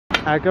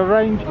Aga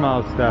Range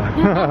Master.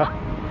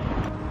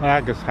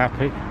 Aga's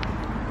happy.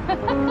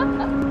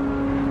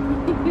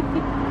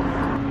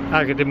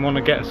 Aga didn't want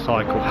to get a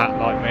cycle hat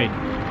like me.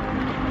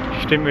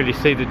 She didn't really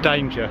see the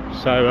danger,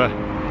 so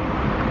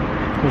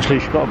obviously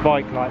she's got a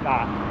bike like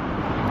that.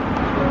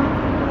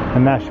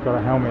 And now she's got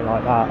a helmet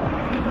like that.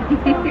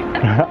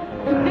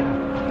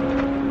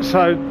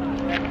 So,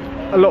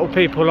 a lot of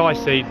people I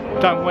see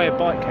don't wear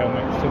bike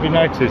helmets. Have you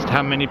noticed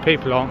how many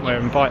people aren't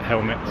wearing bike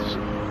helmets?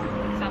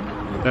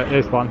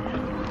 There's one.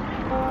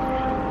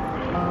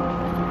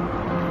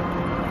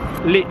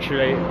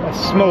 Literally a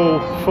small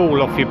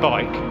fall off your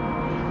bike.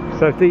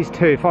 So if these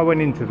two, if I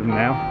went into them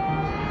now,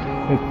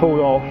 they'd fall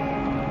off.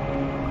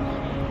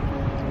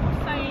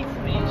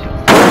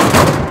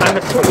 And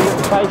the pretty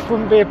little face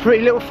wouldn't be a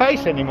pretty little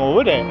face anymore,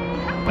 would it?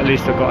 At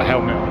least I've got a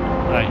helmet on.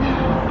 Hey.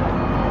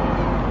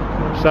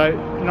 So,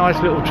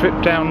 nice little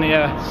trip down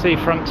the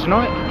seafront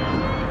tonight.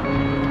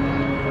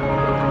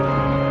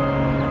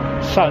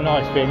 So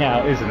nice being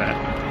out, isn't it?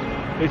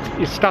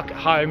 You're stuck at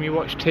home, you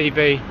watch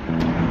TV.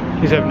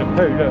 He's having a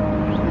poo, look.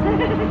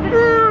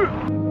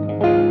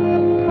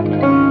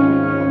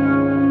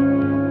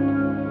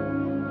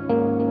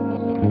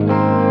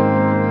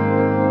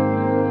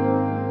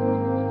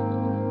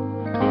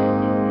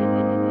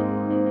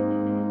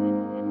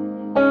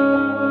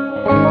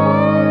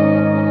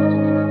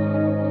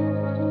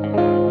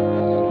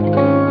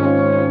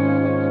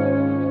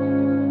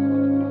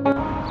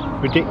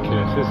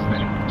 Ridiculous, isn't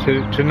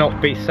it, to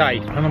not be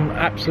safe? And I'm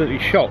absolutely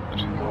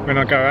shocked when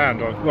I go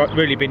around. I've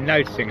really been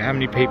noticing how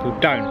many people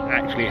don't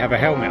actually have a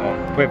helmet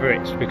on, whether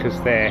it's because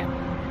they're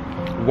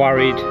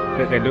worried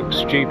that they look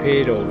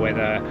stupid or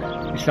whether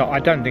it's not. I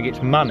don't think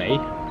it's money.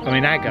 I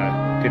mean,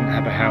 Aga didn't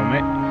have a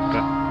helmet,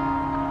 but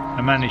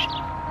I managed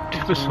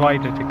to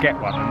persuade her to get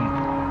one,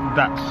 and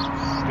that's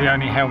the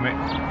only helmet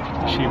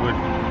she would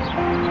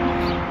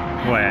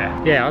wear.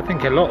 Yeah, I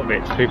think a lot of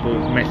it's people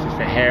messes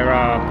their hair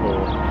up,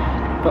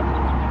 but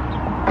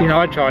you know,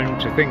 I try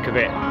to think of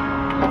it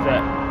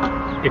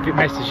that if it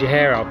messes your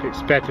hair up,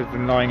 it's better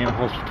than lying in a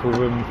hospital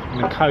room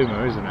in a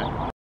coma, isn't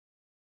it?